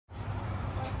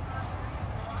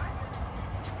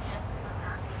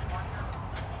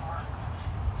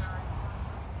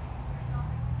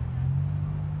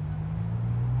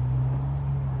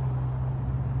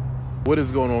What is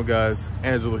going on, guys?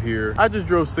 Angelo here. I just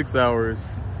drove 6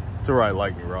 hours to ride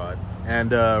lightning rod,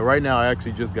 and right now I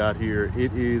actually just got here.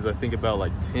 It is, I think, about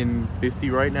like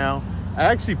 10:50 right now. I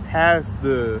actually passed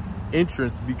the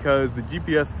entrance because the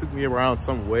GPS took me around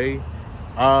some way.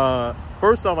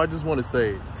 First off, I just want to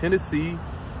say Tennessee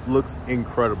looks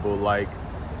incredible. Like,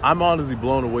 I'm honestly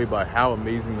blown away by how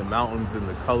amazing the mountains and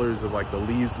the colors of like the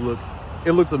leaves look.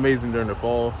 It looks amazing during the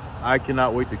fall. I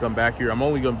cannot wait to come back here. I'm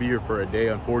only gonna be here for a day,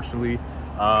 unfortunately.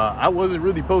 I wasn't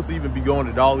really supposed to even be going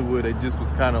to Dollywood. It just was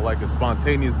kind of like a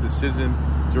spontaneous decision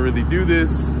to really do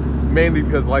this, mainly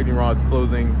because lightning rod's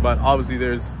closing, but obviously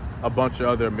there's a bunch of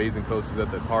other amazing coasters at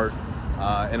the park.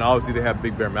 And obviously they have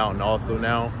Big Bear Mountain also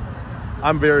now.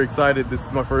 I'm very excited. This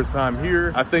is my first time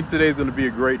here. I think today's gonna be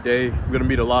a great day. I'm gonna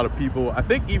meet a lot of people. I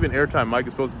think even Airtime Mike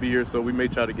is supposed to be here, so we may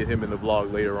try to get him in the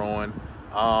vlog later on.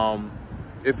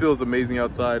 It feels amazing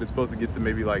outside. It's supposed to get to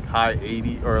maybe like high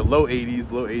 80 or low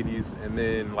 80s, and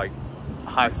then like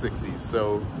high 60s.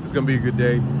 So it's gonna be a good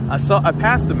day. I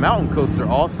passed the mountain coaster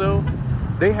also.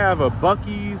 They have a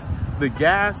Buc-ee's. The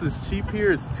gas is cheap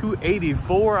here. It's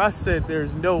 $2.84. I said,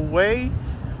 there's no way.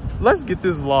 Let's get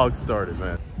this vlog started,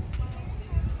 man.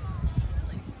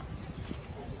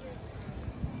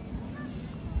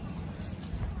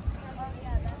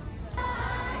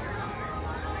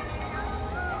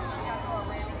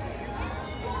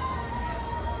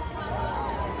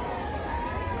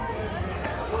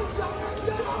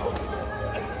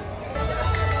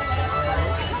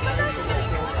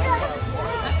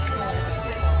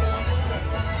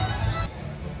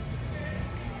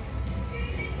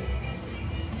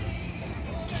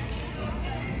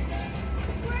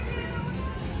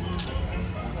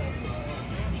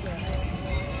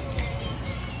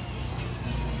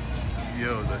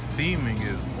 Yo, the theming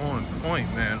is on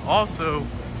point, man. Also,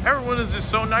 everyone is just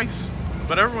so nice,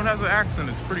 but everyone has an accent.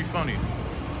 It's pretty funny.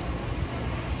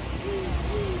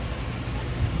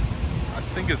 I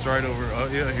think it's right over. Oh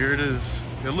yeah, here it is.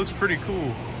 It looks pretty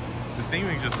cool. The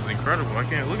theming just is incredible. I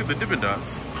can't look at the Dippin'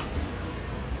 Dots.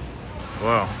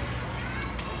 Wow.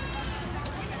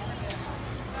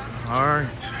 All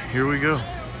right, here we go.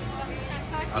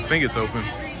 I think it's open.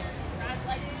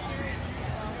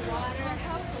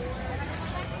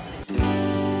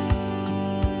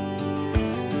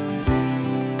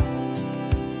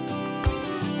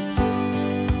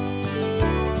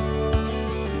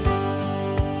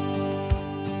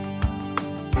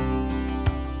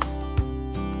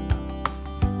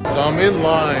 So I'm in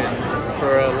line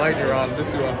for a lightning rod. This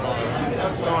is what I'm on.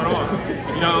 What's going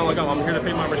on? You know, like I'm here to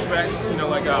pay my respects. You know,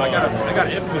 like I got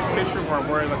an infamous picture where I'm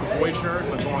wearing like a boy shirt,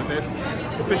 like going like this.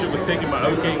 The picture was taken by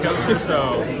OK Coaster.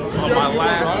 So on my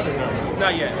last,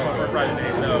 not yet, it's my first ride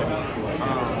today. So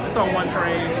it's on one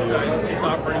train. It's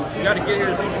operating. You got to get here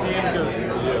as soon as you can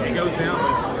because it goes down.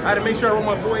 But I had to make sure I wore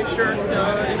my boy shirt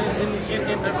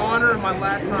in honor of my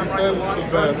last time. He says it's the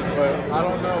best, but I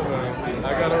don't know, man.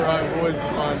 I gotta ride boys to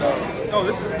find out. Oh,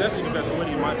 this is definitely the best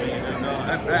hoodie in my opinion, and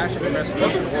actually the best.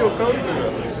 That's a steel coaster,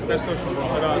 though. This is the best coaster in the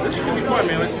world. But this should be fun,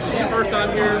 man. It's your first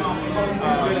time here.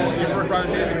 Your first ride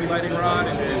of the day, maybe lightning rod,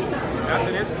 and then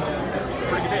after this, it's a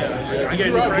pretty good day. I get a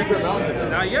new credit.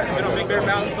 Not yet. I've been on Big Bear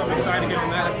Mountain, so I'm excited to get on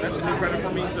that. That's a new credit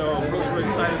for me, so I'm really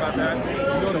excited about that.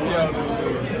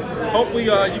 Hopefully,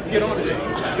 you can get on today.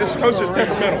 This coaster is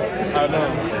temperamental. I know.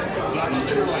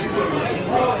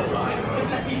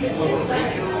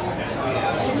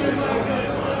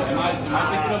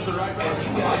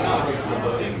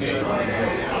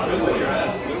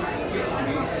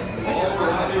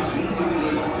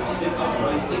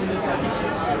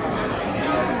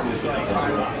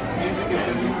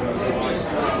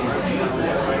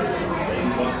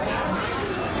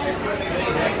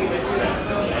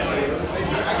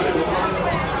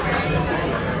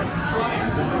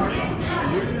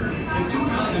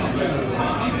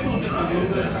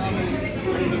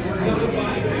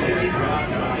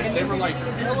 They were like,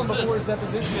 tell him before his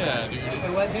deposition. Yeah, dude.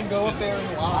 And let him go up there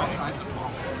and lie. All kinds of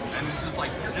problems. And it's just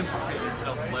like you're implicating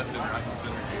yourself left and right and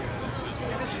center.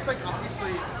 It's just like,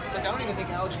 obviously, like, I don't even think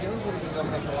Alex Jones would have been dumb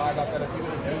enough to lie about that if he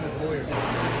would have known his lawyer.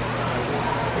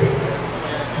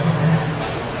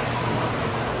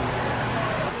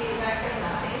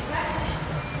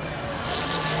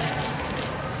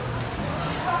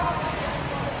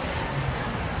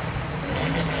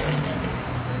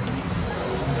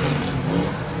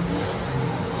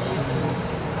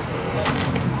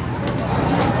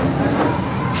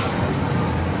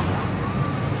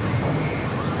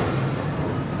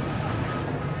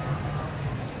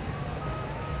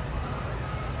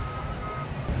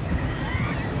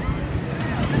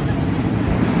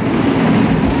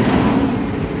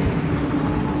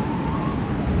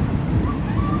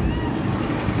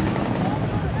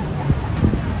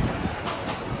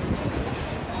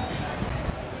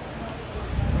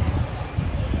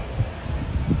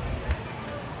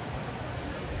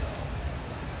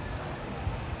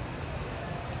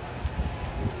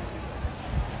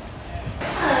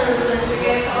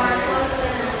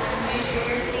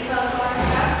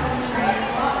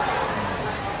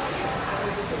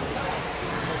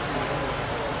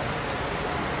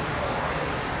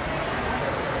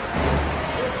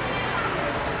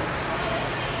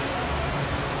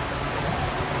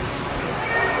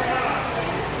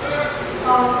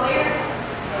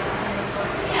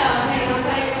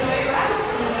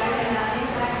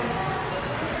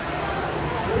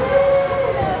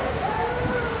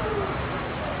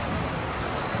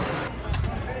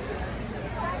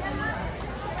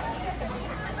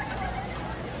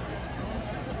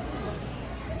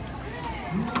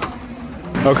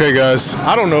 Okay guys,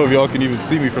 I don't know if y'all can even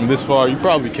see me from this far. You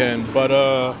probably can,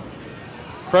 but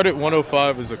credit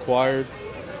 105 is acquired.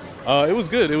 It was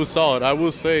good, it was solid. I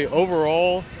will say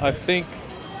overall, I think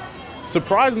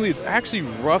surprisingly it's actually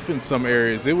rough in some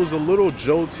areas. It was a little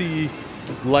jolty,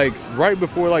 like right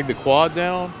before like the quad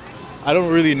down. I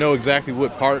don't really know exactly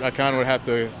what part. I kind of would have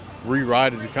to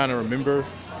re-ride it to kind of remember.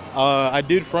 I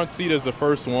did front seat as the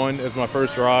first one, as my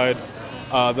first ride.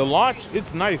 The launch,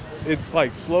 it's nice. It's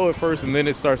like slow at first and then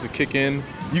it starts to kick in.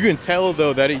 You can tell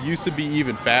though that it used to be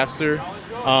even faster.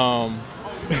 Over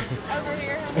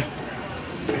here.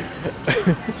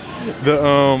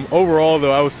 Overall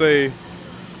though, I would say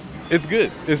it's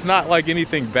good. It's not like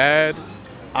anything bad.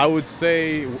 I would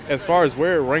say as far as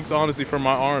where it ranks honestly for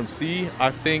my RMC,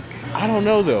 I don't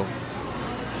know though.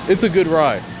 It's a good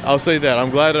ride. I'll say that. I'm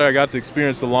glad that I got to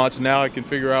experience the launch. Now I can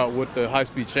figure out what the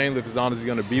high-speed chain lift is honestly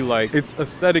going to be like. It's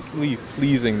aesthetically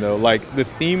pleasing though. Like the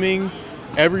theming,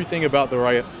 everything about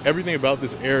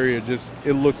this area, just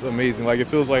it looks amazing. Like it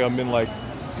feels like I'm in like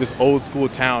this old school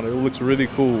town. It looks really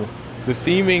cool. The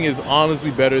theming is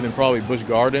honestly better than probably Busch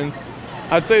Gardens.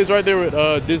 I'd say it's right there with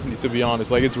Disney, to be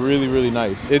honest. Like it's really, really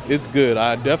nice. It's good.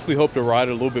 I definitely hope to ride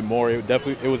it a little bit more.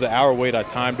 It was an hour wait. I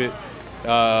timed it.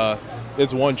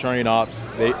 It's one train ops.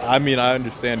 I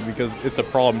understand because it's a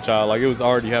problem child. Like it was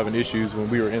already having issues when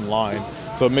we were in line.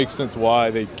 So it makes sense why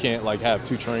they can't like have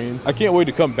two trains. I can't wait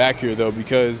to come back here though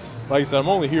because like I said, I'm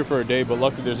only here for a day, but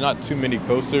luckily there's not too many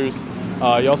coasters.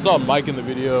 Y'all saw Mike in the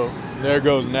video. There it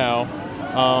goes now.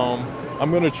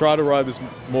 I'm gonna try to ride this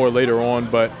more later on,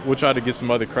 but we'll try to get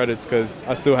some other credits because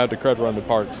I still have the credit run the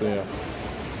park, so yeah.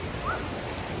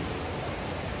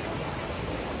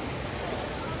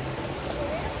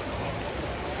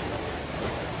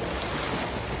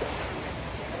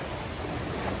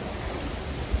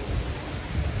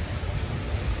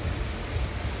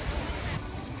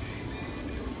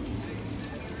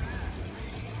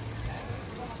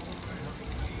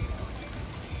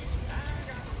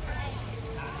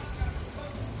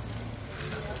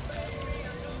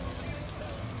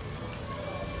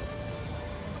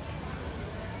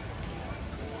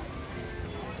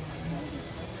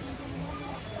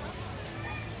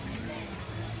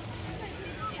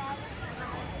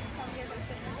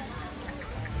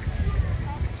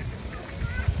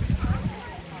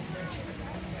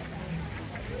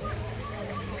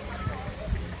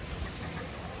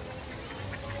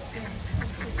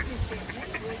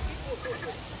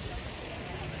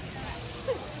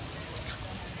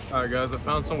 All right guys, I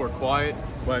found somewhere quiet,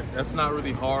 but that's not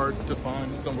really hard to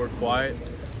find somewhere quiet.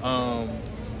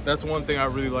 That's one thing I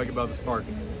really like about this park.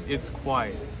 It's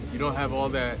quiet. You don't have all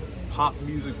that pop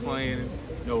music playing,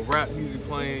 no rap music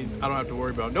playing. I don't have to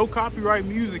worry about no copyright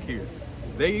music here.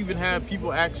 They even have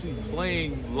people actually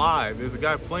playing live. There's a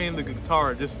guy playing the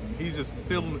guitar, he's just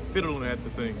fiddling at the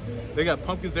thing. They got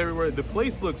pumpkins everywhere. The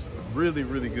place looks really,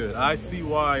 really good. I see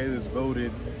why it is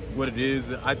voted what it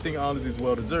is. I think honestly it's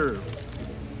well deserved.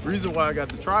 The reason why I got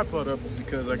the tripod up is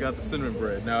because I got the cinnamon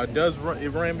bread. Now it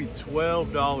ran me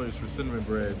 $12 for cinnamon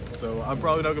bread, so I'm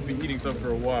probably not gonna be eating some for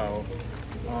a while.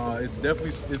 It's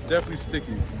definitely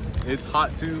sticky. It's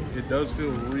hot too. It does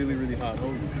feel really, really hot.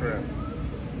 Holy crap.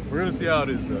 We're gonna see how it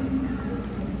is though.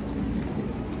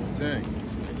 Dang.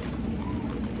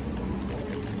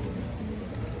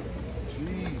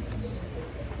 Jesus.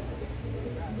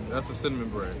 That's the cinnamon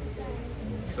bread.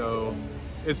 So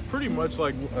it's pretty much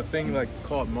like a thing like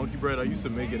called monkey bread. I used to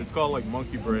make it. It's called like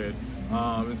monkey bread.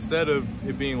 Instead of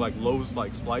it being like loaves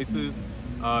like slices,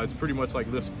 it's pretty much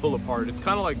like this pull apart. It's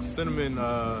kind of like cinnamon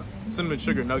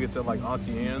sugar nuggets at like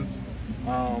Auntie Anne's.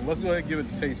 Let's go ahead and give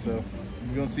it a taste though.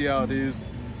 We're gonna see how it is.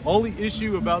 Only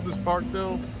issue about this park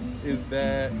though is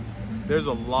that there's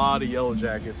a lot of yellow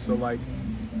jackets. So like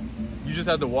you just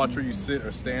have to watch where you sit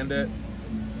or stand at.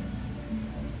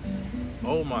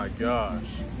 Oh my gosh,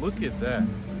 look at that.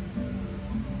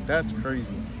 That's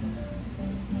crazy.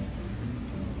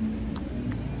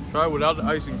 Try it without the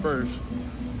icing first.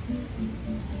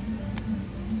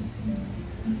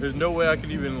 There's no way I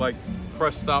can even like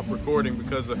press stop recording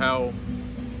because of how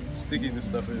sticky this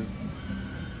stuff is.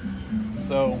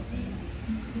 So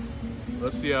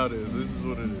let's see how it is. This is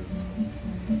what it is.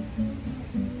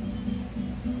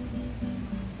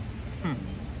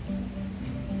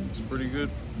 It's pretty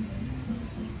good.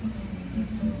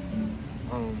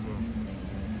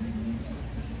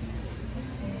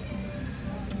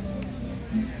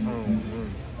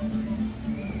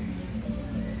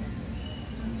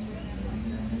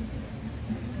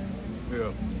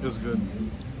 Yeah, it's good.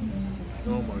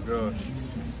 Oh my gosh.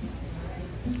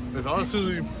 It's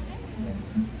honestly,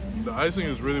 the icing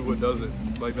is really what does it.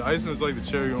 Like the icing is like the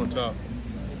cherry on top.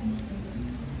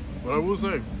 But I will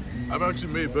say, I've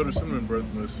actually made better cinnamon bread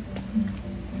than this.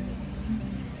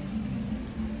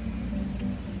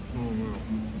 Oh no.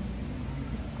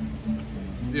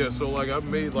 Yeah, so like I've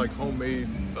made like homemade,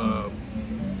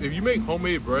 if you make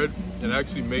homemade bread and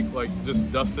actually make like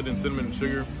just dust it in cinnamon and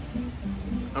sugar,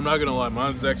 I'm not gonna lie,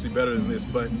 mine's actually better than this.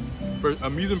 But for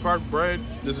amusement park bread,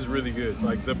 this is really good.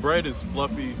 Like the bread is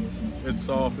fluffy, it's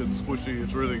soft, it's squishy,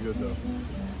 it's really good though.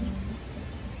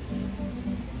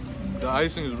 The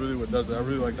icing is really what does it. I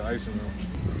really like the icing though.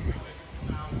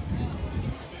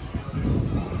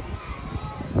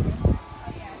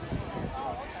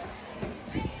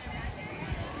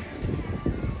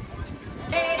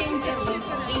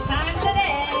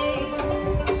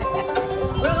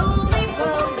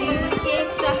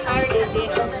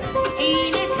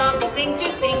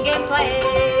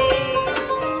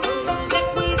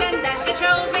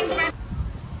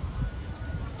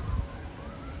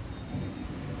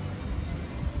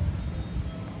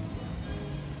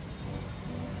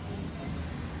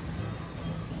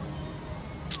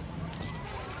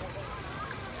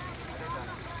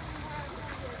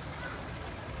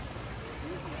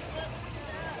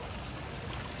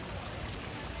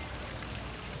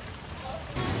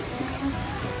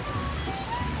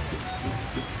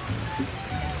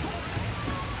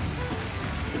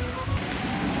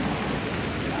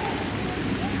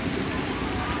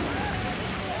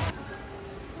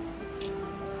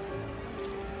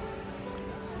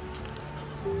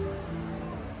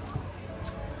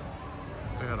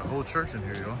 Whole church in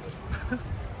here, y'all.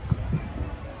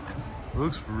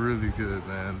 Looks really good,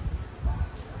 man.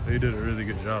 They did a really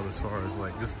good job as far as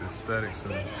like just the aesthetics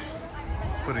and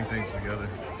putting things together.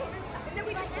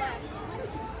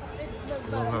 I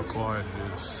love how quiet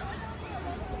it is.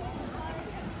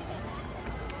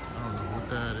 I don't know what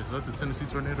that is. Is that the Tennessee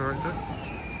tornado right there?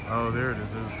 Oh, there it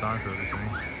is. There's a sign for everything.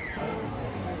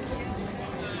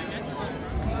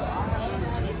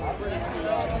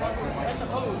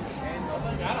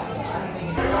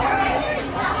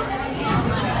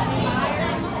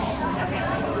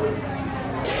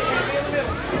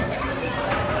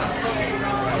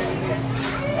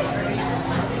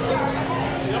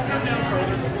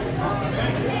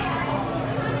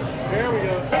 There we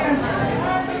go.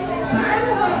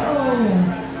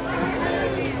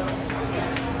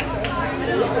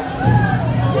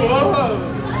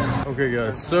 Okay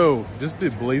guys, so just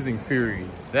did Blazing Fury.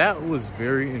 That was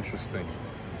very interesting.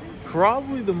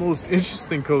 Probably the most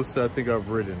interesting coaster I think I've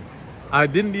ridden. I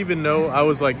didn't even know. I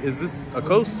was like, is this a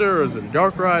coaster or is it a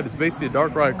dark ride? It's basically a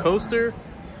dark ride coaster.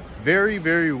 Very,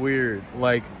 very weird.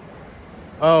 Like,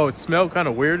 oh, it smelled kind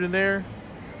of weird in there.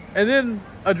 And then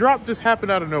a drop just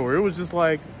happened out of nowhere. It was just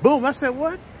like, boom. I said,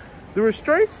 what? The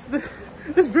restraints?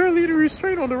 There's barely any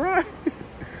restraint on the ride.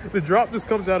 The drop just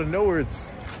comes out of nowhere.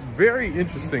 It's very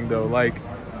interesting though. Like,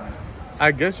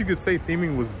 I guess you could say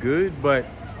theming was good, but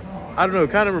I don't know.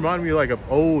 It kind of reminded me of like an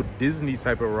old Disney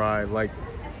type of ride, like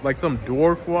some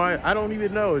dwarf ride. I don't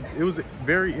even know. It was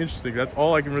very interesting. That's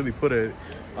all I can really put it.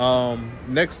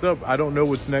 Next up, I don't know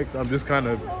what's next. I'm just kind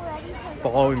of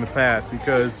following the path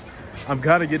because I'm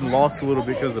kind of getting lost a little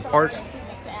bit because the park,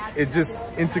 it just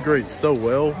integrates so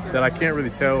well that I can't really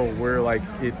tell where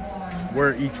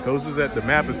where each coaster is at. The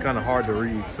map is kind of hard to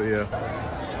read, so yeah.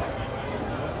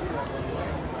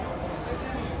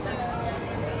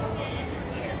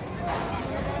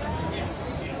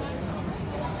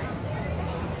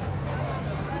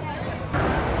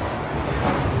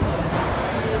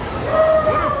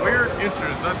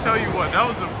 I tell you what, that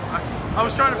was I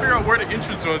was trying to figure out where the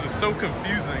entrance was. It's so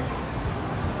confusing.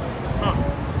 Huh.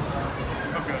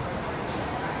 Okay.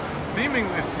 Theming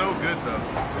is so good though.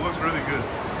 It looks really good.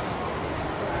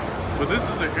 But this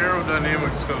is the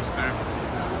aerodynamics coaster.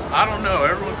 I don't know.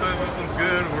 Everyone says this one's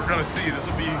good. We're gonna see. This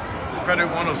will be credit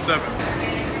 107.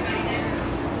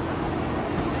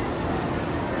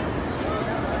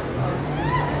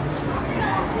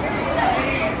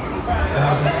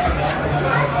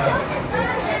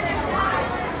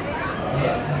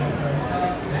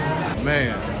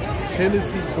 Man,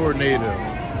 Tennessee Tornado.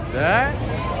 That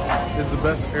is the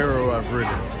best aero I've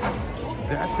ridden.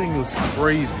 That thing was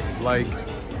crazy. Like,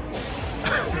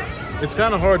 it's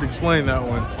kind of hard to explain that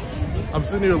one. I'm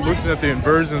sitting here looking at the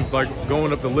inversions, like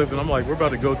going up the lift, and I'm like, we're about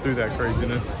to go through that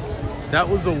craziness. That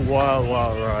was a wild,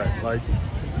 wild ride. Like,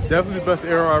 definitely the best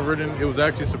aero I've ridden. It was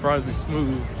actually surprisingly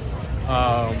smooth.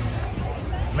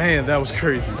 Man, that was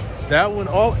crazy. That one,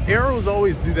 all aeros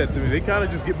always do that to me. They kind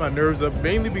of just get my nerves up,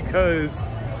 mainly because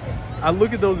I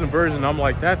look at those inversions and I'm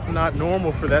like, that's not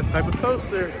normal for that type of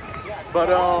coaster.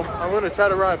 But I'm gonna try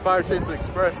to ride Fire Chaser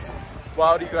Express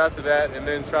Wild Eagle after that, and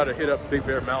then try to hit up Big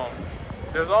Bear Mountain.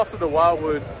 There's also the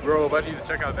Wildwood Grove. I need to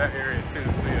check out that area too,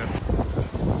 so yeah.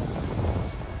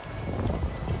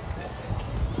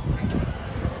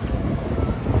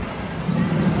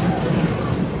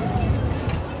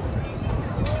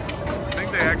 I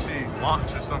think they actually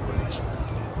launched or something.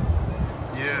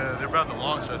 Yeah, they're about to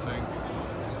launch, I think.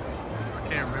 I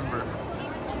can't remember.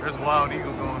 There's Wild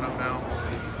Eagle going up now.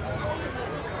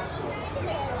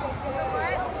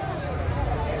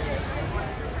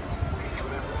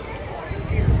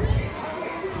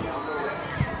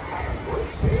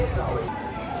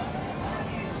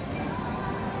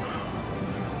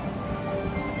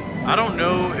 I don't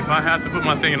know if I have to put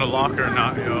my thing in a locker or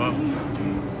not, yo.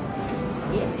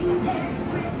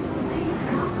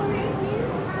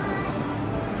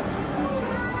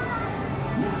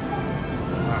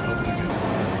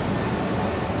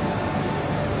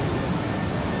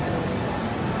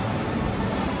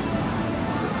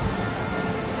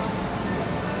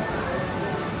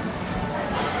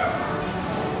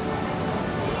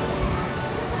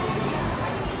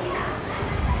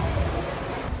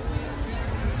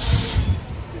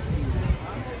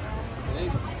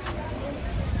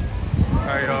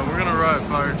 We're gonna ride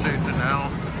Fire Chaser now.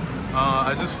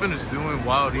 I just finished doing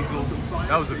Wild Eagle.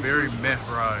 That was a very meh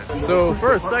ride. So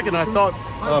for a second I thought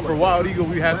for Wild Eagle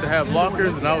we had to have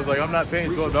lockers, and I was like, I'm not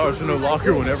paying $12 for no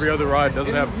locker when every other ride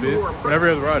doesn't have bin, when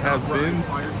every other ride has bins.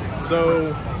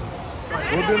 So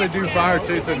we're gonna do Fire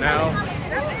Chaser now.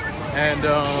 And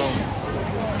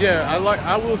yeah,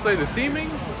 I will say the theming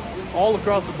all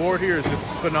across the board here is just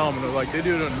phenomenal. Like, they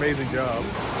do an amazing job.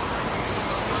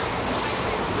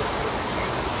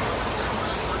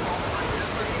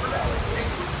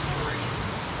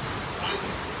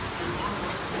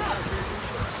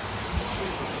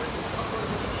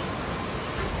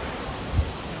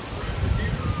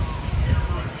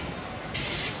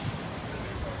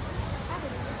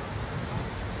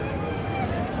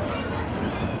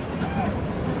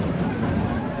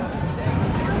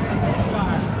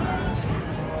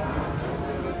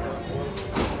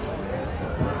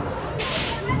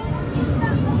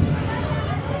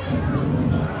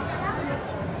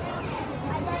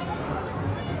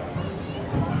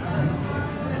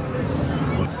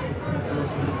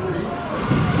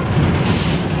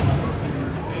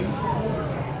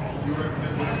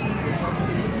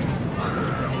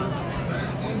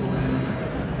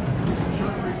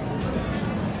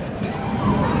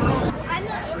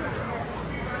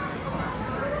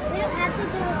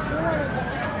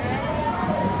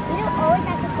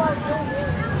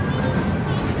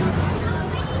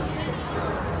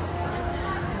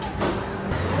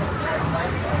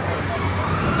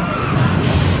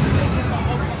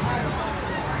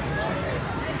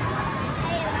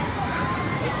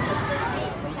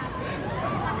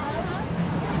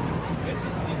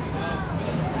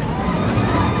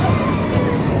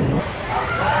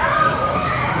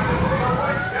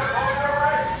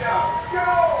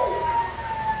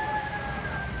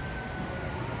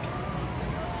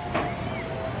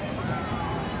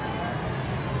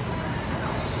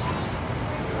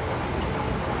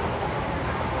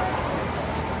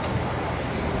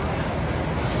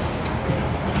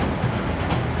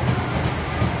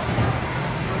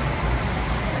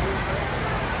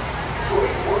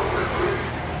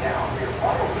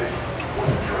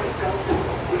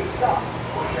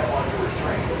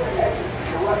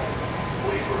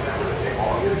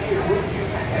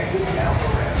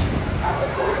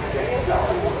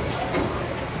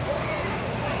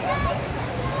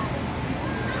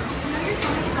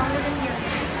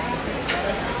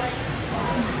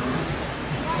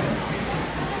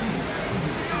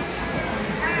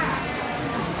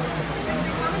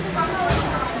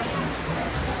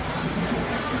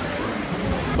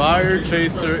 Fire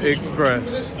Chaser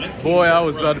Express. Boy, I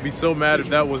was about to be so mad if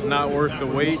that was not worth the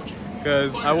wait,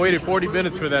 because I waited 40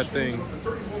 minutes for that thing.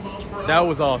 That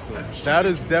was awesome. That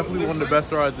is definitely one of the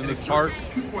best rides in this park.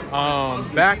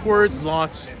 Backwards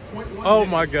launch. Oh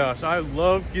my gosh, I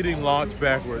love getting launched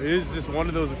backward. It is just one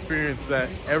of those experiences that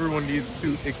everyone needs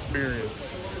to experience.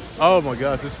 Oh my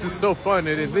gosh, it's just so fun.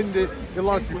 And then it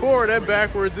launched you forward and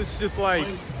backwards. It's just like,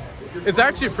 it's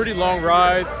actually a pretty long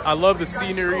ride. I love the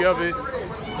scenery of it.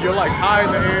 You're like high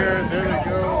in the air. There they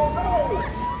go.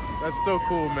 That's so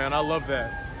cool, man. I love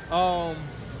that.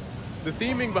 The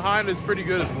theming behind it is pretty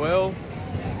good as well.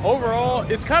 Overall,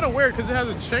 it's kind of weird because it has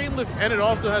a chain lift and it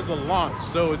also has a launch.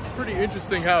 So it's pretty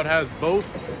interesting how it has both.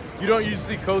 You don't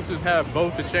usually see coasters have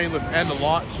both the chain lift and the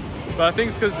launch, but I think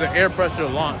it's because it's an air pressure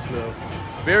launch though.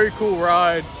 Very cool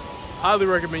ride. Highly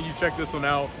recommend you check this one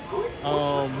out.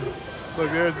 Look,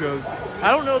 there it goes.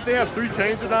 I don't know if they have 3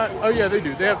 chains or not. Oh yeah, they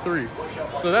do. They have 3.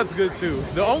 So that's good too.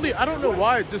 I don't know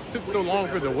why it just took so long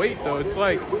for the wait though. It's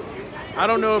like, I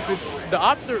don't know if it's, the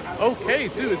ops are okay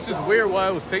too. It's just weird why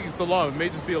it was taking so long. It may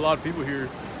just be a lot of people here.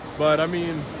 But I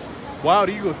mean, Wild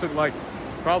Eagle took like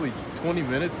probably 20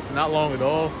 minutes, not long at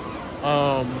all.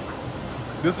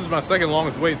 This is my second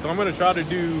longest wait. So I'm gonna try to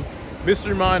do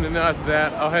Mystery Mine, and then after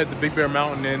that, I'll head to Big Bear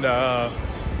Mountain and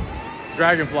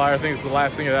Dragonfly. I think it's the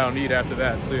last thing that I'll need after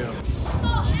that. So yeah.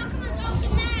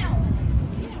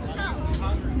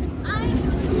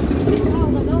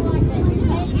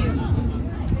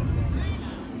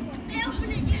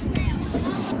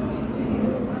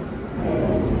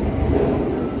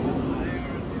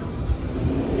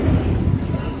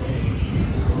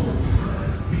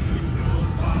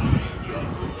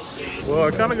 Well,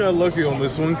 I kind of got lucky on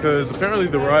this one because apparently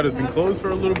the ride has been closed for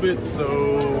a little bit,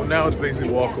 so now it's basically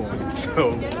walk on.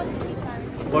 So,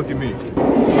 lucky me.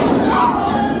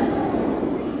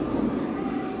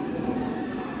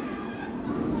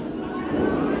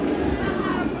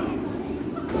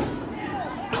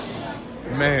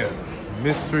 Man,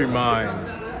 Mystery Mine.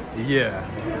 Yeah,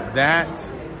 that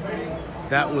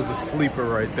was a sleeper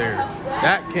right there.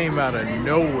 That came out of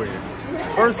nowhere.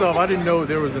 First off, I didn't know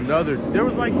there was another. There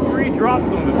was like 3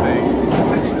 drops on the thing.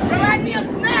 Remind me of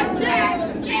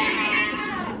Snapchat!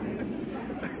 Yeah!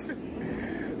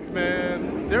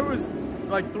 Man, there was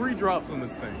like 3 drops on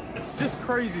this thing. Just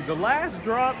crazy. The last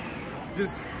drop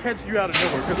just catch you out of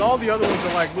nowhere because all the other ones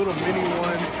are like little mini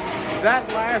ones. That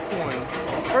last one,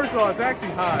 first of all, it's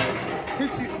actually high.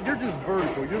 Hits you, you're just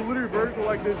vertical. You're literally vertical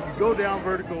like this. You go down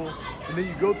vertical, and then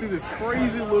you go through this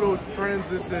crazy little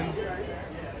transition.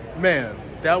 Man,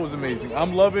 that was amazing.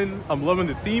 I'm loving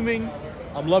the theming.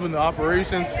 I'm loving the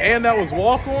operations, and that was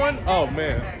walk on. Oh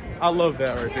man, I love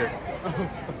that right there.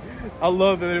 I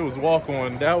love that it was walk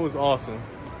on. That was awesome.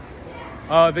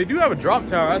 They do have a drop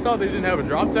tower. I thought they didn't have a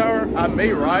drop tower. I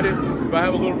may ride it if I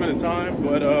have a little bit of time,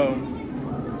 but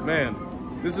man,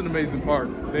 this is an amazing park.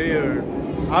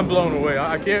 I'm blown away.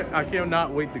 I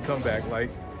cannot wait to come back. Like,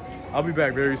 I'll be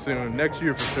back very soon, next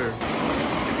year for sure.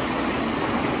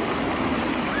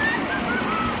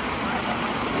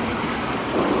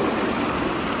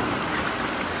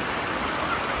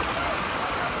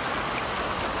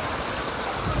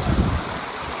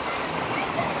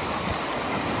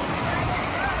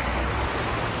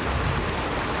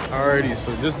 Alrighty,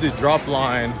 so just the drop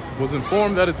line. Was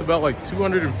informed that it's about like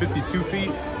 252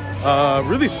 feet.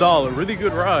 Really solid, really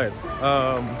good ride.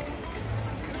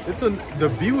 The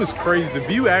view is crazy. The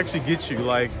view actually gets you.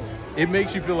 Like, it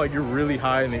makes you feel like you're really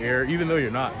high in the air, even though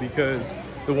you're not, because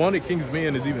the one at King's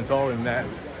Bend is even taller than that.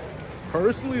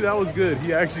 Personally, that was good.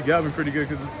 He actually got me pretty good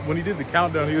because when he did the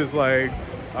countdown, he was like,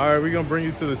 all right, we're gonna bring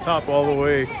you to the top all the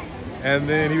way. And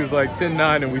then he was like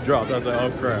 10-9 and we dropped. I was like,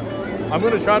 oh crap. I'm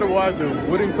gonna try to ride the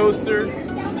wooden coaster,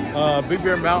 Big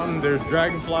Bear Mountain, there's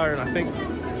Dragonfly, and I think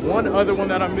one other one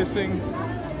that I'm missing.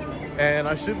 And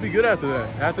I should be good after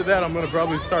that. After that, I'm gonna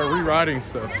probably start re-riding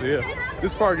stuff. So yeah,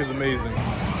 this park is amazing.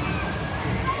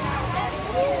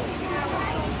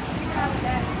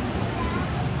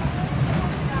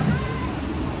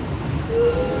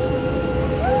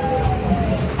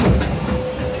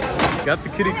 Got the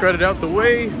kitty credit out the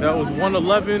way. That was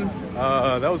 111.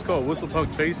 That was called Whistle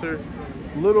Punk Chaser.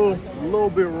 Little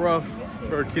bit rough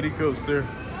for a kiddie coaster.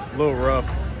 A little rough.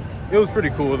 It was pretty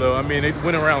cool though. I mean, it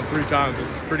went around 3 times, which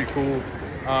is pretty cool.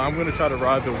 I'm gonna try to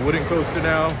ride the wooden coaster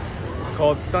now,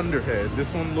 called Thunderhead.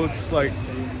 This one looks like,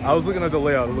 I was looking at the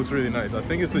layout, it looks really nice. I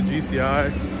think it's a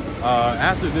GCI.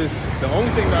 After this, the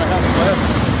only thing that I have left,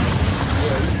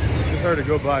 yeah, you just heard it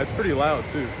go by. It's pretty loud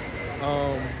too.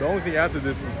 The only thing after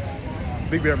this is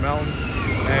Big Bear Mountain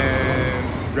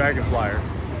and Dragonflyer.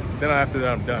 Then after that,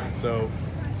 I'm done. So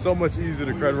much easier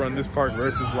to credit run this park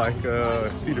versus like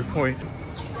Cedar Point.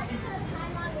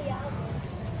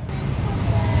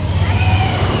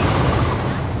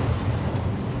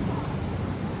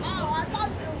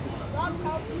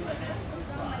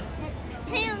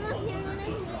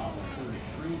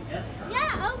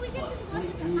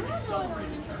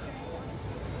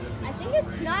 I think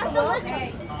it's not the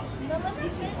limit. The limit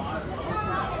is not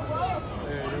the road.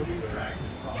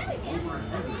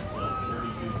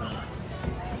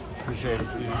 Appreciate it,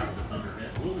 dude.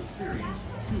 Will experience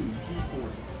 2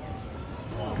 G-forces.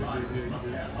 While riders must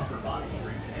have upper body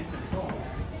strength and control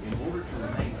in order to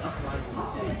remain upright on the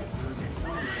seat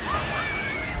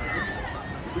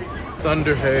during a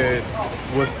Thunderhead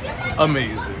was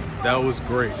amazing. That was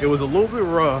great. It was a little bit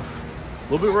rough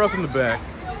in the back.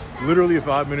 Literally a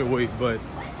 5-minute wait, but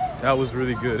that was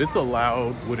really good. It's a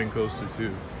loud wooden coaster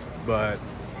too, but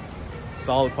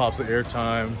solid pops of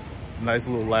airtime, nice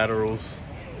little laterals,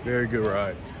 very good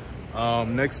ride.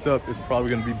 Next up is probably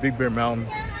gonna be Big Bear Mountain,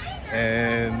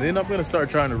 and then I'm gonna start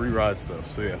trying to re-ride stuff,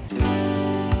 so yeah.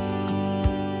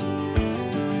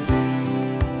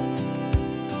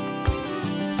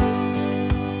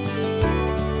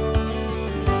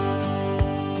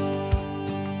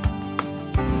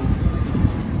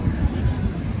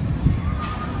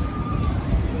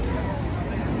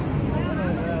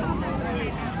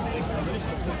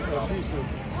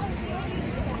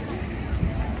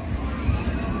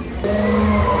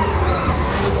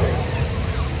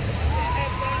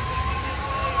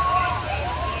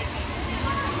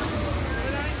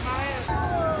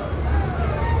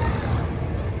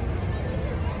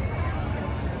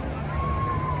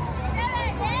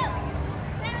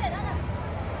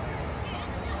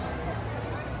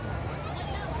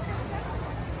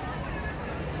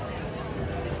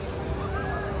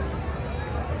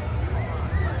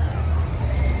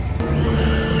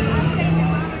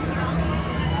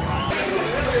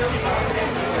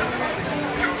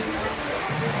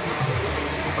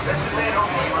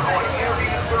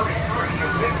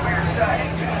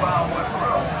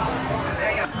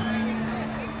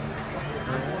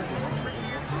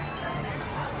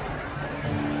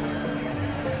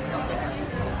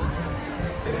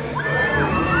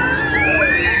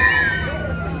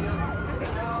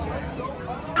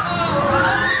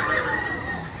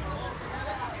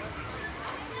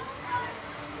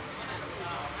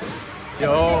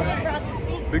 Yo,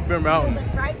 Big Bear Mountain,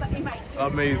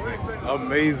 amazing,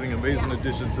 amazing, amazing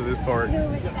addition to this park.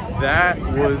 That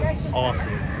was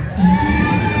awesome.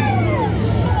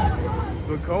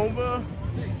 Vekoma,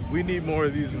 we need more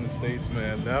of these in the States,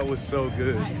 man. That was so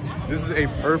good. This is a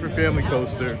perfect family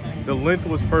coaster. The length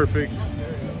was perfect.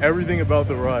 Everything about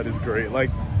the ride is great.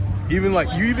 Like, you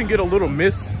even get a little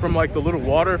mist from like the little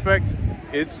water effect.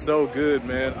 It's so good,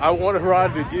 man. I want to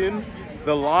ride it again.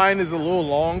 The line is a little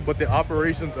long, but the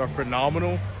operations are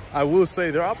phenomenal. I will say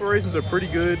their operations are pretty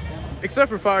good, except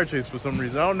for Fire Chase for some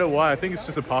reason. I don't know why. I think it's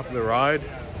just a popular ride,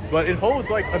 but it holds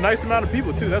like a nice amount of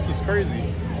people too. That's what's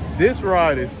crazy. This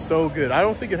ride is so good. I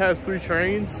don't think it has 3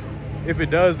 trains. If it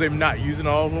does, they're not using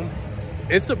all of them.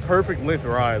 It's a perfect length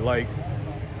ride. Like,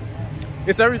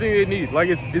 it's everything they need. Like,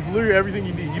 it's literally everything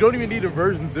you need. You don't even need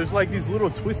inversions. There's like these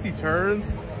little twisty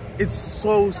turns. It's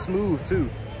so smooth too.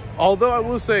 Although I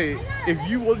will say, if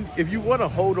you want to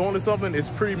hold on to something, it's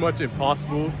pretty much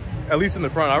impossible, at least in the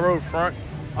front. I rode front.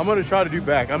 I'm going to try to do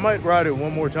back. I might ride it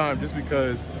one more time just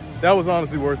because that was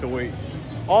honestly worth the wait.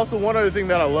 Also, one other thing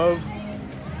that I love,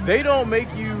 they don't make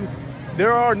you,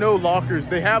 there are no lockers.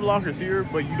 They have lockers here,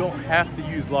 but you don't have to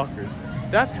use lockers.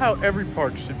 That's how every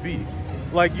park should be.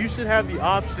 Like, you should have the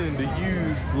option to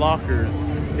use lockers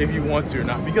if you want to or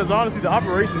not, because honestly, the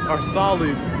operations are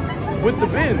solid with the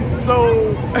bins.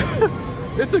 So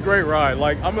it's a great ride.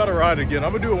 Like, I'm gonna ride it again.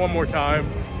 I'm gonna do it one more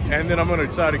time, and then I'm gonna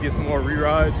try to get some more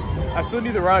re-rides. I still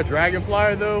need to ride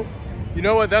Dragonflyer though. You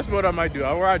know what, that's what I might do.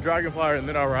 I'll ride Dragonflyer and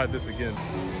then I'll ride this again.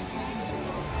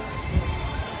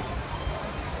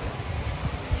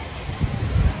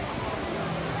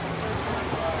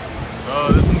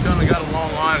 This one's kind of got a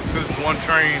long line because it's one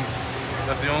train.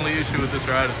 That's the only issue with this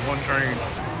ride, is one train.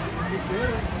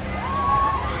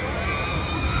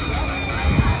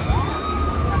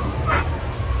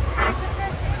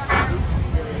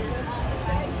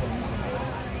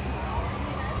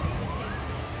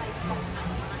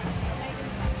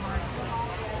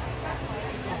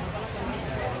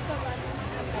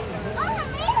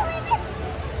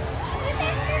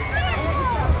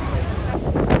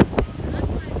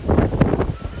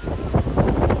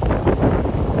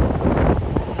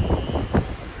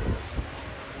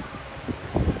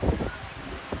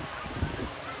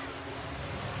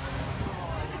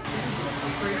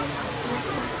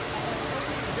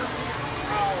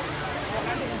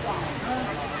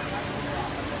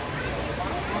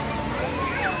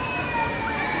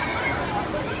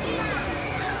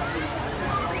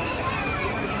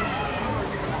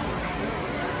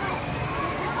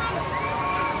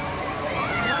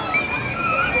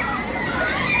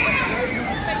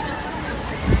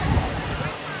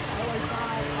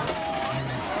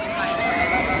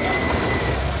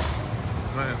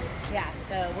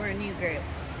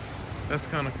 That's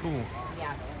kind of cool.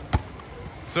 Yeah.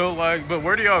 So, like, but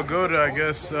where do y'all go to, I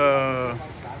guess, yeah,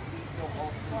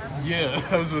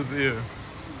 I was just, yeah.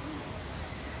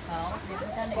 Well, we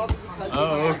haven't done it.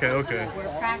 Oh, okay, okay. We're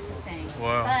practicing.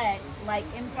 Wow. But, like,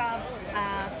 improv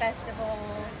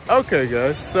festivals. Okay,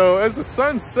 guys, so as the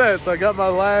sun sets, I got my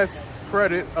last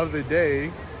credit of the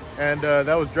day, and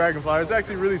that was Dragonfly. It's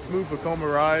actually a really smooth Vekoma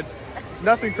ride.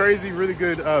 Nothing crazy, really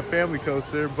good family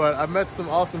coaster, but I met some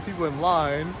awesome people in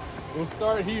line. We'll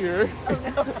start here. Yeah,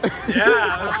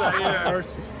 that's right here.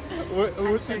 First,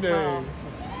 what's your name?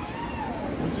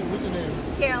 What's your name?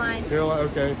 Caroline. Caroline,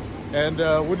 okay. And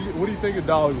what do you think of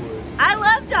Dollywood? I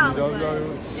love You love Dollywood.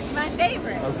 Dollywood? It's my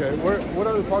favorite. Okay. What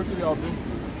other parks have y'all been to?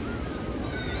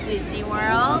 Disney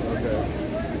World, Okay.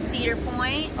 Cedar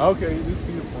Point, Okay, you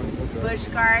see your point. Okay. Busch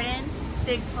Gardens,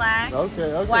 Six Flags, Okay. So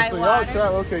y'all Whitewater,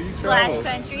 travel. Okay, you Splash travel.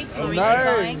 Country, to Oh, where nice.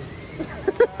 you're going.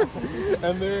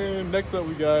 And then next up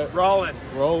we got Rolling.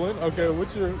 Roland. Okay,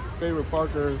 what's your favorite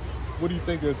park, or what do you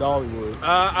think of Dollywood?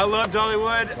 I love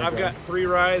Dollywood. I've Okay. got 3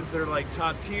 rides that are like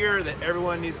top tier that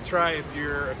everyone needs to try if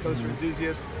you're a coaster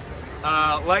enthusiast.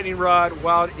 Lightning Rod,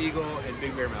 Wild Eagle, and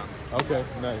Big Bear Mountain. Okay,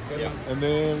 nice. Yeah. And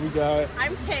then we got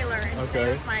I'm Taylor, and Okay.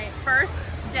 today was my first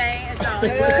day at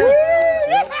Dollywood.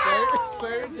 Yep,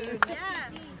 same here. Yes.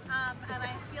 And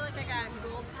I feel like I got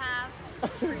gold pass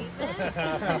treatment.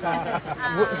 I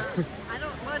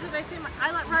don't. What did I say?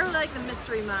 I probably like the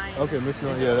mystery mine. Okay, Mr.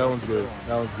 Yeah, that one's good.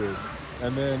 That one's good.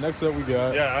 And then next up we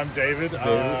got Yeah, I'm David.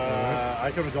 alright.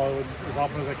 I come to Dollywood as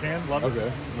often as I can. Love it.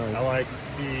 Okay, nice. I like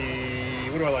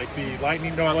what do I like? The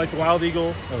Lightning. No, I like the Wild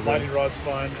Eagle. Okay. Lightning Rod's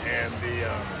fun, and the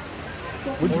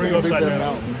What'd you Or think you of Big upside Bear down.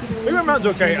 Mountain? Big Bear Mountain's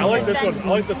okay. I like this one. I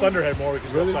like the Thunderhead more because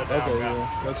Really? it's upside down. Okay, Yeah.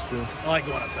 yeah, that's true. I like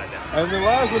going upside down. And then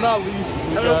last but not least, we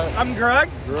Hello, got I'm Greg.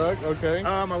 Greg. Okay.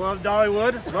 I love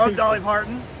Dollywood. Love Dolly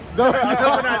Parton. I was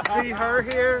hoping I'd see her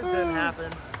here. Didn't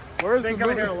happen. Where's Been the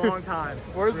coming moon? here a long time.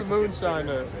 Where's the moonshine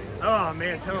at? Oh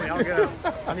man, tell me, I'll go.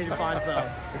 I need to find some.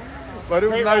 But it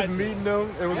was Great nice rides. meeting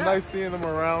them. It was Yeah. nice seeing them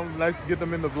around. Nice to get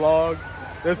them in the vlog.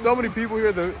 There's so many people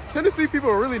here. The Tennessee people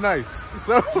are really nice.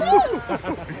 So,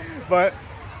 but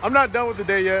I'm not done with the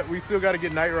day yet. We still got to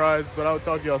get night rides, but I'll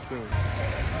talk to y'all soon.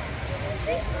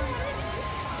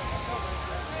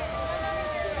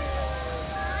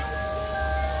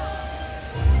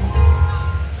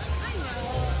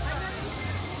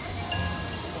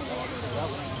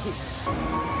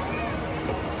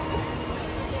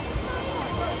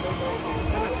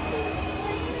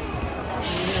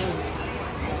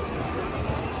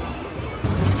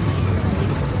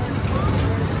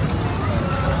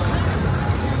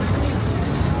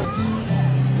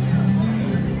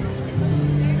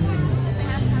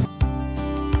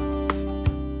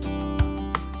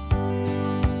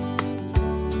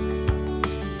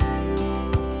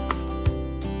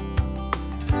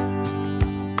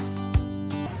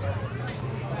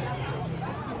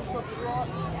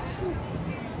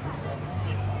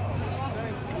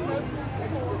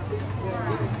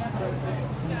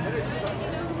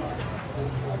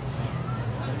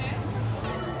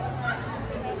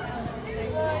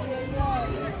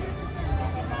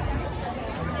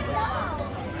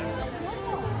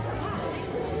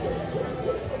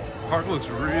 Park looks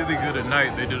really good at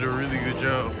night. They did a really good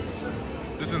job.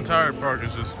 This entire park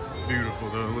is just beautiful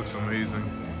though. It looks amazing.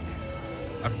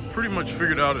 I pretty much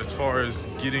figured out as far as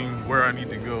getting where I need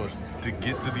to go is to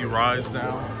get to the rides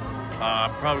now.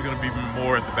 I'm probably gonna be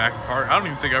more at the back of the park. I don't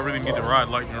even think I really need to ride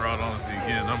Lightning Rod, honestly.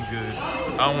 Again, I'm good.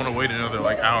 I don't want to wait another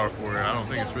like hour for it. I don't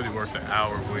think it's really worth the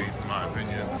hour wait, in my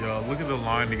opinion. Yo, look at the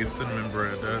line to get cinnamon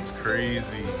bread. That's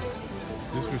crazy.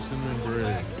 This for cinnamon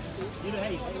bread.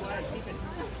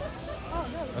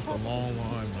 That's a long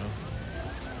line, man.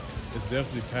 It's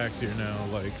definitely packed here now.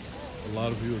 Like, a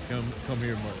lot of people come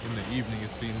here in the evening, it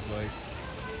seems like.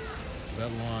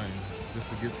 That line, just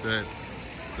to get that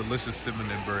delicious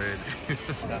cinnamon bread.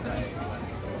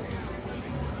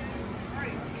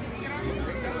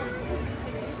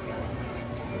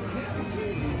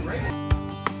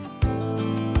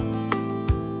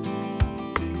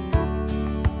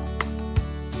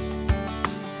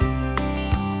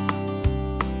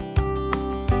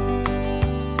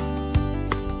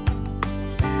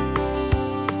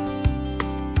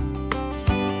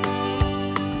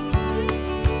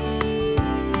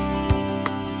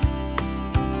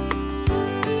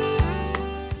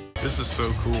 This is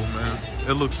so cool, man.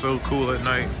 It looks so cool at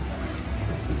night.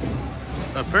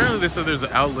 Apparently they said there's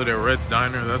an outlet at Red's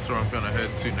Diner. That's where I'm gonna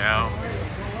head to now.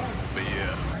 But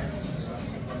yeah.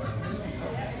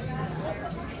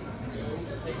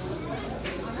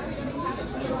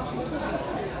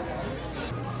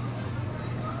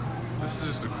 This is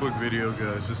just a quick video,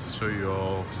 guys, just to show you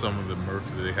all some of the merch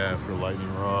that they have for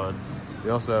Lightning Rod. They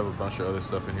also have a bunch of other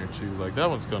stuff in here too. Like that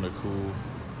one's kind of cool.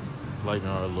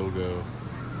 Lightning Rod logo.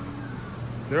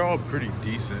 They're all pretty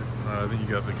decent. Then you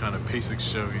got the kind of basic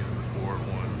Chevy and the Ford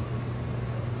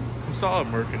one. Some solid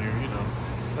merch in here, you know.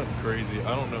 Nothing crazy.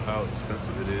 I don't know how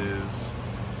expensive it is.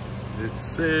 It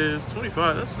says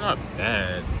 25. That's not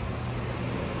bad.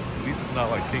 At least it's not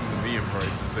like Kings and Medium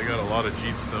prices. They got a lot of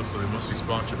Jeep stuff, so they must be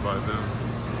sponsored by them.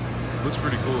 It looks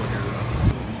pretty cool in here though.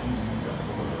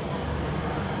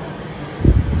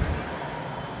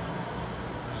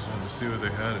 Just wanted to see what they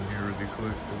had in here really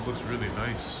quick. It looks really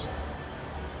nice.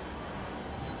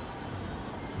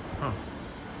 Huh.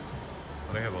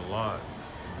 But they have a lot.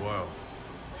 Wow.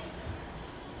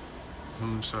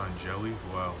 Moonshine jelly.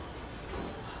 Wow.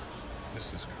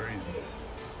 This is crazy.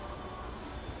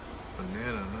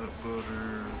 Banana nut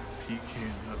butter,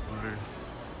 pecan nut butter.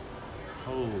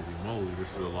 Holy moly,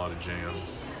 this is a lot of jam.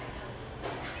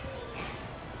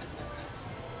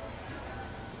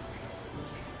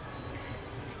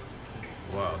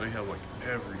 Wow, they have like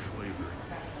every flavor.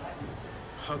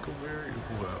 Huckleberry,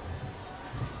 wow.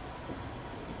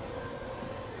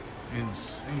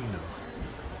 Insane.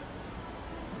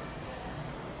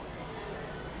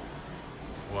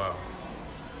 Wow.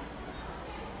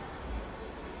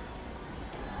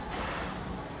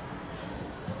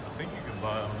 I think you can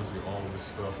buy honestly all this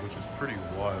stuff, which is pretty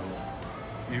wild.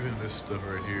 Even this stuff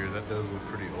right here, that does look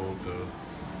pretty old though.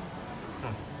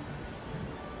 Huh.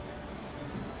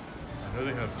 I know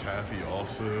they have taffy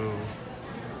also.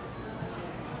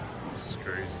 This is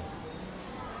crazy.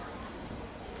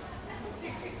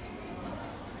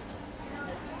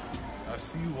 I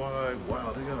see why.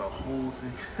 Wow, they got a whole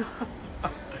thing.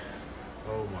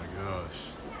 Oh my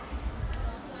gosh.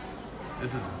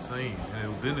 This is insane.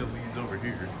 And then it leads over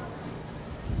here.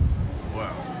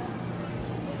 Wow.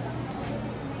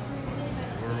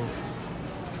 World.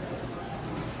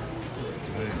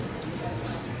 Okay.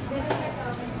 Let's see.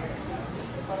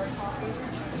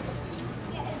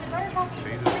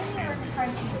 Potato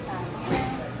candy.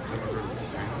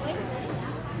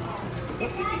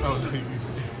 Oh, no, you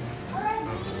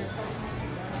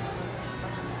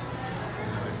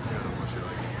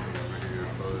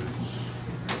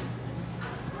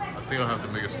I think I'll have to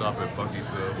make a stop at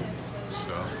Buc-ee's though.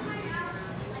 So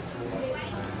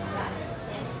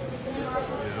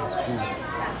yeah, that's cool.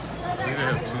 I think they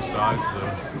have two sides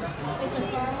though.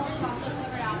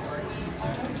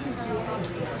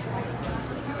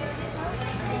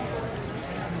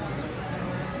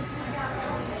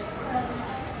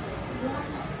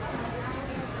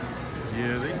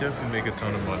 Yeah, they definitely make a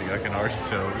ton of money. I can already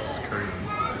tell. This is crazy.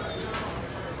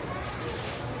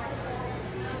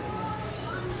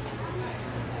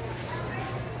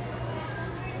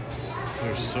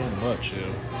 There's so much,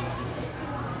 yo.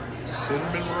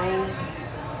 Cinnamon roll?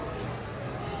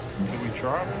 Can we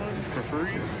try one for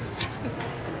free?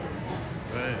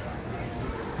 Man.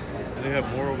 They have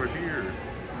more over here.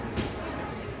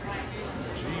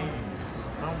 Jeez.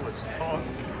 How much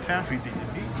taffy do you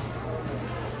need?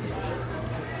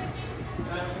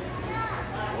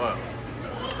 Wow.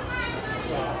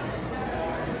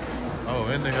 Oh,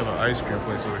 and they have an ice cream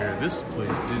place over here. This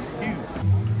place is huge.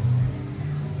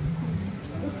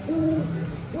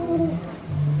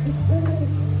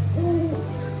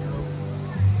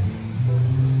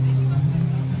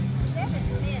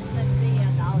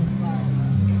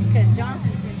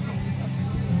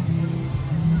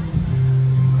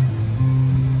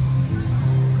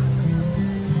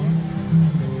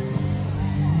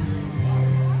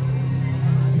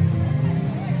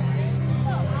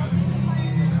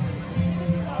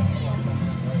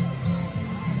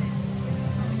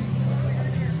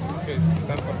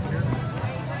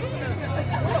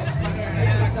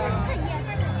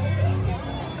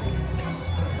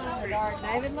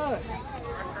 David, look.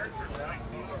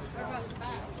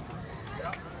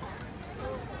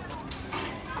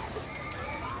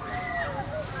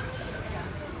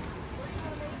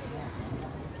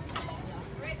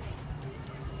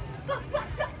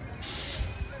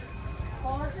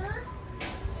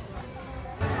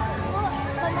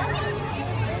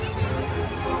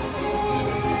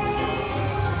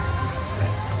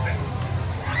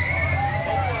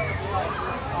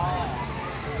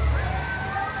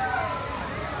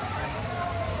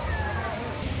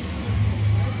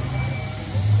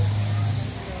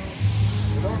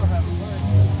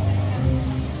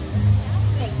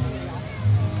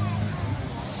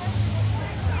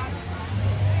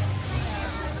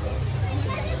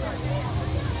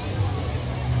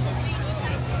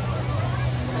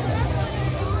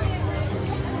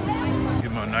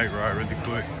 Night ride really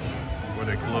quick before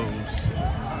they close.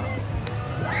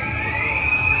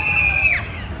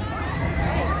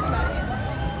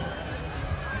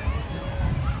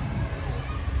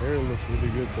 Hair looks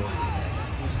really good though.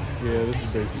 Yeah, this is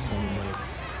basically 20 minutes.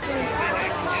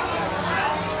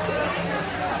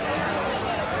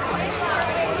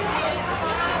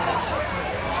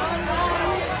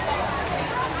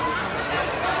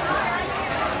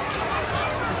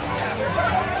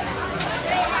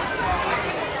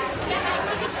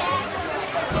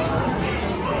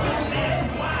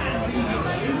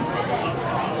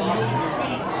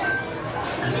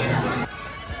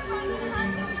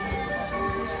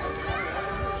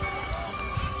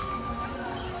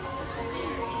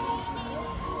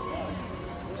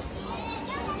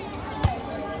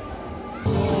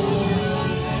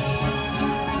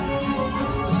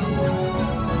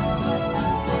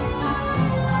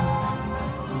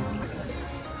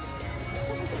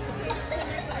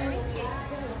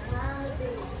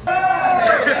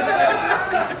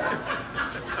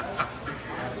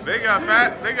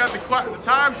 got they got the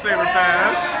time saver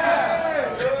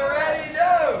pass. You already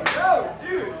know. No,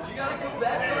 dude, you gotta come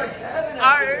back to our cabin.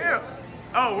 I am.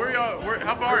 Oh, where y'all?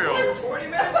 How far are y'all? 40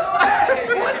 minutes away.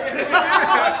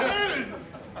 Dude.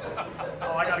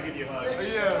 Oh, I gotta give you a hug.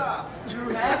 Yeah. You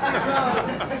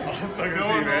haven't come. What's going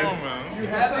on, man? You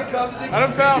haven't come to the I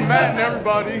done found Matt and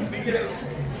everybody.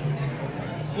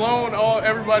 Sloan,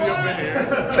 everybody up in here.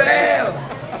 Bam!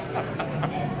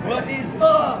 What is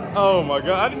up? Oh my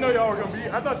God! I didn't know y'all were gonna be.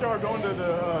 I thought y'all were going to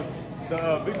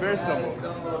the Big Bear Stumble.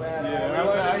 Yeah.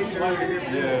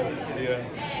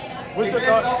 What's your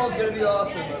thought? Stumble's gonna be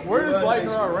awesome. Where does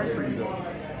Lightning Rod rank for you though?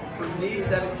 For me,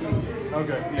 17.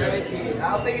 Okay. 17.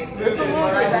 I don't think it's moving. It's a little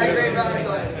bit. That great rides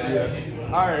on it.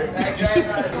 Yeah. All right. That great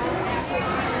rides.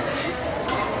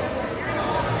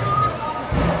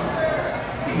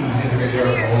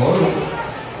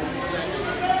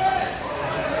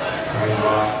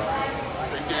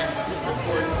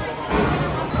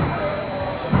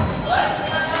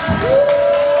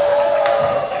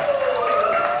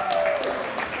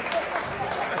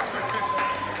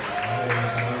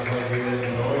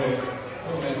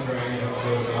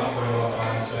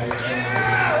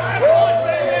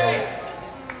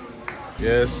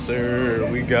 Yes, sir.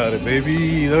 We got it,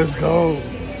 baby. Let's go.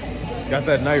 Got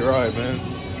that night ride, man.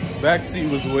 Back seat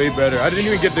was way better. I didn't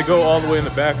even get to go all the way in the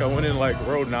back. I went in like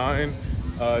row 9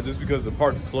 just because the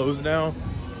park closed now.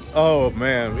 Oh,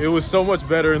 man. It was so much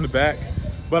better in the back.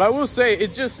 But I will say,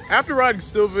 it just, after riding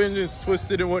Steel Vengeance,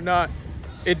 Twisted and whatnot,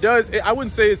 I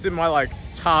wouldn't say it's in my like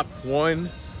top 1,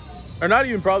 or not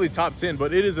even probably top 10,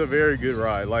 but it is a very good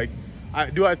ride. Like,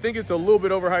 do I think it's a little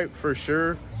bit overhyped? For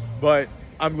sure. But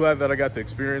I'm glad that I got to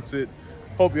experience it.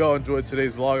 Hope y'all enjoyed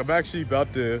today's vlog. I'm actually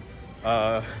about to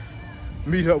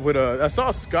meet up with I saw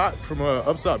Scott from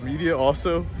Upstop Media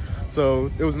also.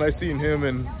 So it was nice seeing him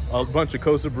and a bunch of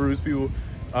Costa Brews people.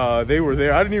 They were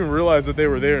there. I didn't even realize that they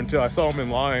were there until I saw them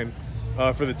in line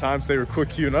for the time saver quick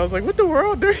queue. And I was like, what the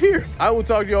world? They're here. I will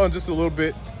talk to y'all in just a little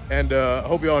bit. And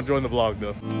hope y'all enjoying the vlog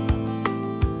though.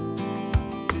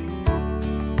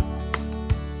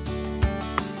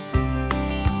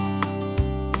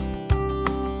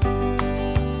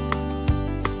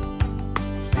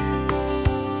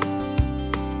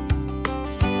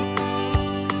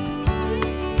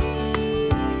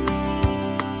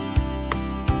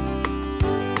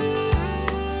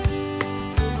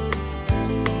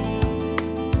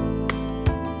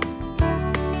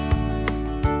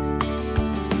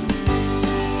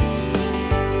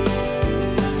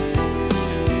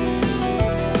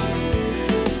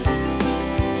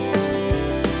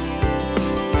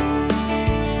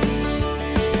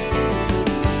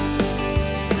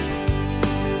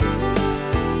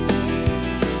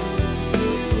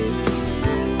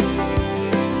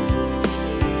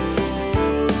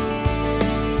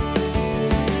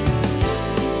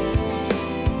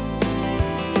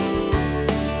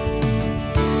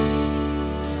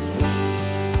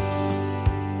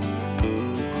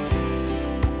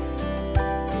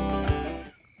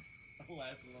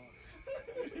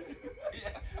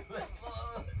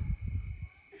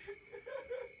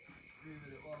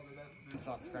 It's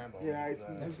not scrambled. Yeah,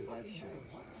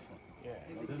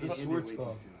 There's a Schwartz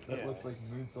pump that looks like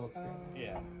moon salt scrambled.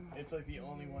 Yeah, it's like the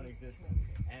only one existing.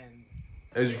 And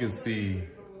as you can see,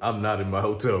 I'm not in my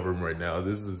hotel room right now.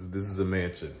 This is a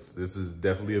mansion. This is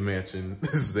definitely a mansion.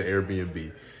 This is an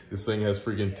Airbnb. This thing has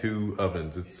freaking 2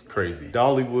 ovens. It's crazy.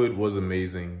 Dollywood was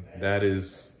amazing. That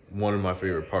is one of my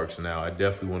favorite parks now. I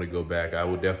definitely want to go back. I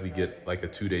would definitely get like a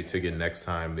 2-day ticket next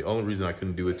time. The only reason I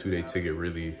couldn't do a 2-day ticket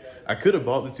really, I could have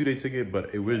bought the 2-day ticket,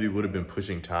 but it really would have been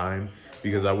pushing time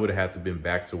because I would have had to been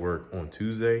back to work on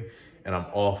Tuesday and I'm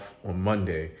off on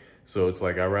Monday. So it's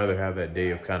like, I'd rather have that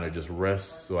day of kind of just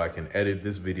rest so I can edit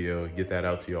this video, get that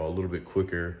out to y'all a little bit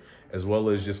quicker, as well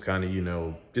as just kind of, you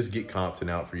know, just get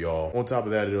content out for y'all. On top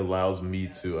of that, it allows me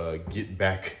to get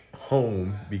back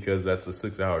home because that's a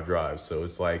 6-hour drive. So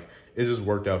it's like, it just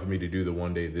worked out for me to do the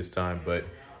 1 day this time. But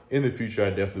in the future, I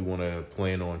definitely want to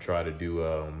plan on try to do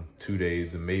 2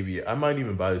 days, and maybe I might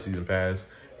even buy the season pass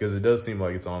because it does seem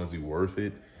like it's honestly worth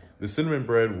it. The cinnamon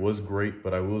bread was great,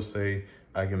 but I will say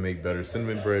I can make better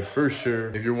cinnamon bread for sure.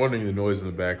 If you're wondering the noise in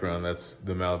the background, that's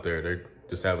them out there. They're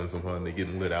just having some fun. They're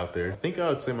getting lit out there. I think I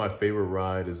would say my favorite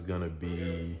ride is gonna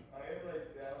be,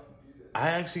 I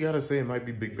actually gotta say it might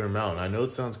be Big Bear Mountain. I know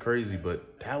it sounds crazy,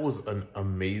 but that was an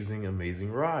amazing,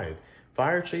 amazing ride.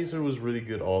 Fire Chaser was really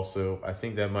good also. I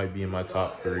think that might be in my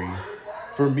top 3.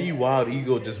 For me, Wild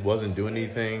Eagle just wasn't doing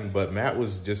anything, but Matt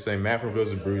was just saying, Matt from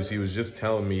Ghost and Bruce, he was just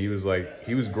telling me, he was like,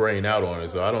 he was graying out on it.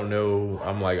 So I don't know.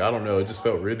 I'm like, I don't know. It just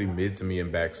felt really mid to me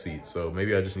in back seat. So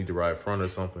maybe I just need to ride front or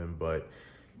something, but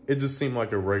it just seemed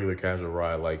like a regular casual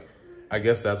ride. Like, I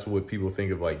guess that's what people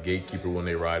think of like Gatekeeper when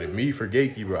they ride it. Me, for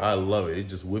Gatekeeper, I love it. It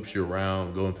just whips you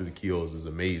around. Going through the keyholes is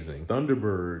amazing.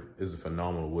 Thunderbird is a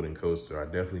phenomenal wooden coaster. I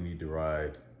definitely need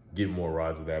to get more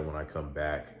rides of that when I come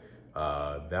back.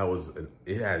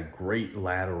 It had great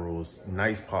laterals,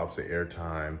 nice pops of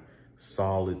airtime,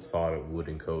 solid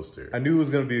wooden coaster. I knew it was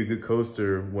gonna be a good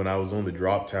coaster when I was on the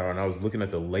drop tower and I was looking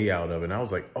at the layout of it and I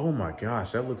was like, oh my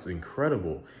gosh, that looks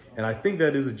incredible. And I think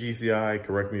that is a GCI,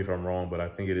 correct me if I'm wrong, but I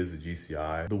think it is a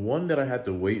GCI. The one that I had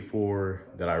to wait for,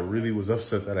 that I really was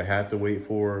upset that I had to wait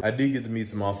for, I did get to meet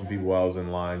some awesome people while I was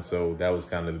in line, so that was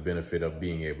kind of the benefit of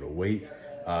being able to wait.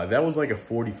 That was like a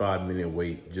 45-minute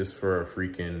wait just for a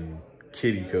freaking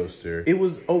kiddie coaster. It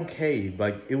was okay.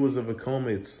 Like, it was a Vekoma,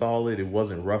 it's solid, it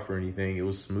wasn't rough or anything, it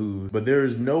was smooth. But there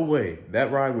is no way,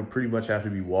 that ride would pretty much have to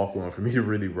be walk-on for me to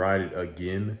really ride it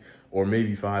again. Or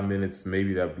maybe 5 minutes,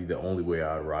 maybe that'd be the only way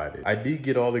I'd ride it. I did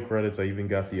get all the credits. I even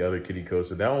got the other kiddie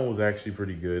coaster. That one was actually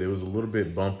pretty good. It was a little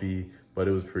bit bumpy, but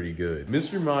it was pretty good.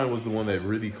 Mystery Mine was the one that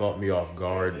really caught me off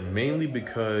guard, mainly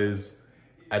because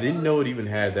I didn't know it even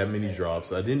had that many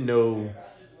drops. I didn't know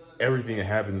everything that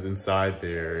happens inside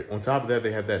there. On top of that,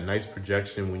 they have that nice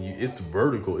projection when it's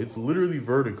vertical. It's literally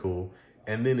vertical.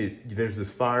 And then there's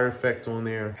this fire effect on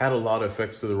there. Had a lot of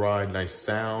effects to the ride, nice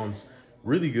sounds.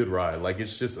 Really good ride. Like,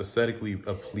 it's just aesthetically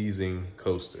a pleasing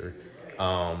coaster.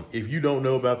 If you don't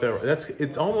know about that,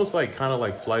 it's almost like kind of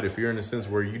like Flight of Fear in a sense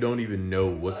where you don't even know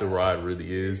what the ride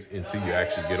really is until you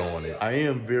actually get on it. I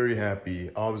am very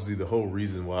happy. Obviously, the whole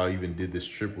reason why I even did this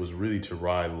trip was really to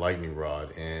ride Lightning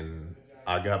Rod, and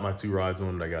I got my 2 rides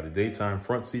on it. I got a daytime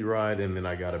front seat ride, and then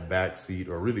I got a back seat,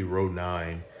 or really row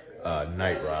 9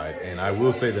 night ride. And I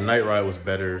will say the night ride was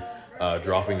better,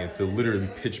 dropping into literally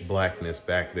pitch blackness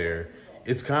back there.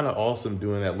 It's kind of awesome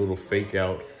doing that little fake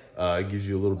out. It gives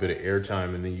you a little bit of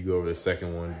airtime, and then you go over the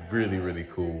second one. Really, really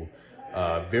cool.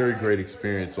 Very great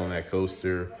experience on that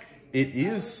coaster. It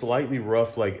is slightly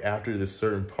rough, like after this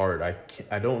certain part.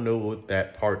 I don't know what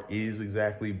that part is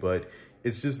exactly, but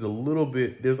it's just a little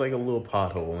bit, there's like a little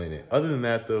pothole in it. Other than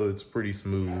that though, it's pretty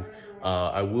smooth.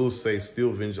 I will say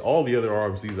Steel Vintage, all the other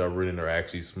RMCs I've ridden are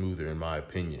actually smoother in my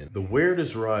opinion. The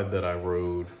weirdest ride that I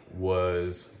rode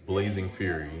was Blazing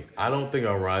Fury. I don't think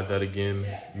I'll ride that again.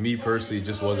 Me personally, it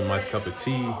just wasn't my cup of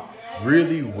tea.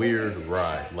 Really weird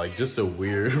ride, like just a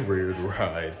weird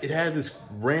ride. It had this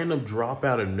random drop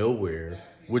out of nowhere,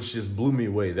 which just blew me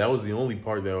away. That was the only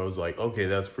part that I was like, okay,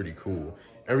 that's pretty cool.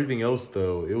 Everything else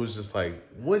though, it was just like,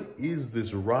 what is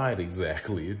this ride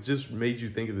exactly? It just made you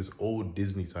think of this old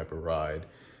Disney type of ride.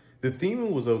 The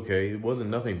theming was okay. It wasn't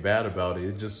nothing bad about it.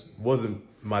 It just wasn't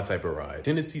my type of ride.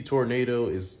 Tennessee Tornado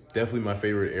is definitely my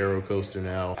favorite aero coaster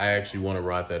now. I actually want to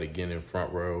ride that again in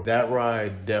front row. That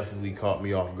ride definitely caught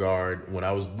me off guard. When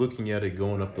I was looking at it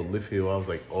going up the lift hill, I was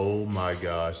like, oh my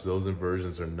gosh, those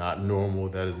inversions are not normal.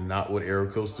 That is not what aero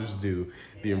coasters do.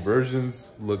 The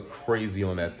inversions look crazy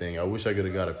on that thing. I wish I could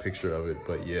have got a picture of it,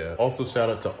 but yeah. Also, shout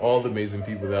out to all the amazing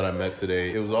people that I met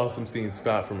today. It was awesome seeing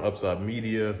Scott from Upside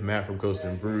Media, Matt from Coast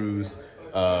and Brews,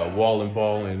 Wall and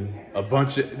Ball, and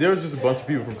there was just a bunch of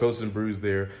people from Coast and Brews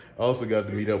there. I also got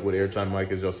to meet up with Airtime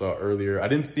Mike, as y'all saw earlier. I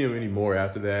didn't see him anymore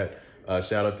after that.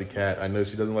 Shout out to Kat. I know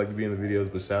she doesn't like to be in the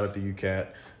videos, but shout out to you,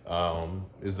 Kat.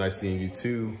 It was nice seeing you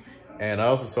too. And I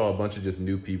also saw a bunch of just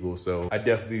new people. So I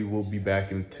definitely will be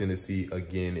back in Tennessee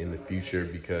again in the future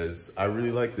because I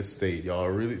really like the state. Y'all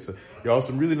are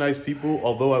some really nice people.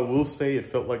 Although I will say it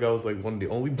felt like I was like one of the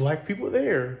only black people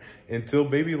there until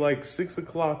maybe like 6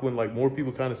 o'clock when like more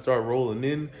people kind of start rolling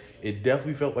in. It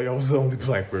definitely felt like I was the only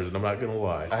black person. I'm not gonna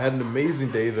lie. I had an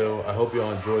amazing day though. I hope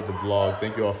y'all enjoyed the vlog.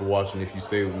 Thank you all for watching. If you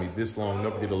stayed with me this long,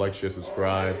 don't forget to like, share,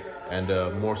 subscribe, and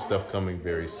more stuff coming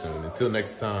very soon. Until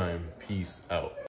next time, peace out.